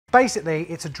Basically,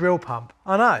 it's a drill pump.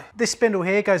 I know. This spindle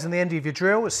here goes on the end of your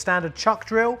drill, a standard chuck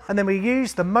drill, and then we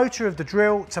use the motor of the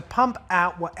drill to pump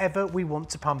out whatever we want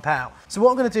to pump out. So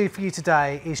what I'm going to do for you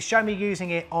today is show me using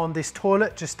it on this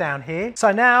toilet just down here.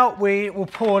 So now we will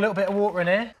pour a little bit of water in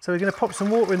here. So we're going to pop some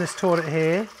water in this toilet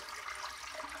here.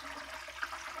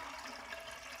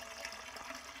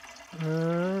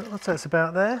 I'd say it's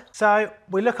about there. So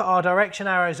we look at our direction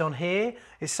arrows on here.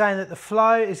 It's saying that the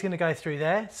flow is going to go through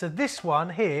there. So this one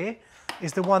here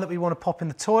is the one that we want to pop in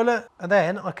the toilet, and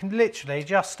then I can literally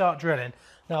just start drilling.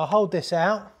 Now I'll hold this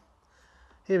out.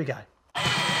 Here we go.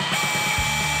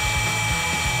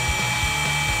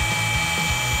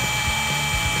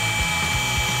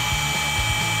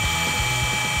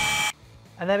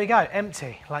 And there we go,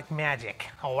 empty, like magic.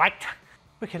 All right,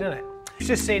 wicked, isn't it? It's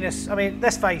just seen us, I mean,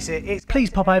 let's face it, Please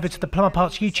pop over to the Plumber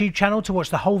Parts YouTube channel to watch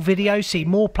the whole video, see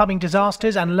more plumbing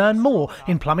disasters and learn more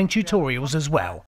in plumbing tutorials as well.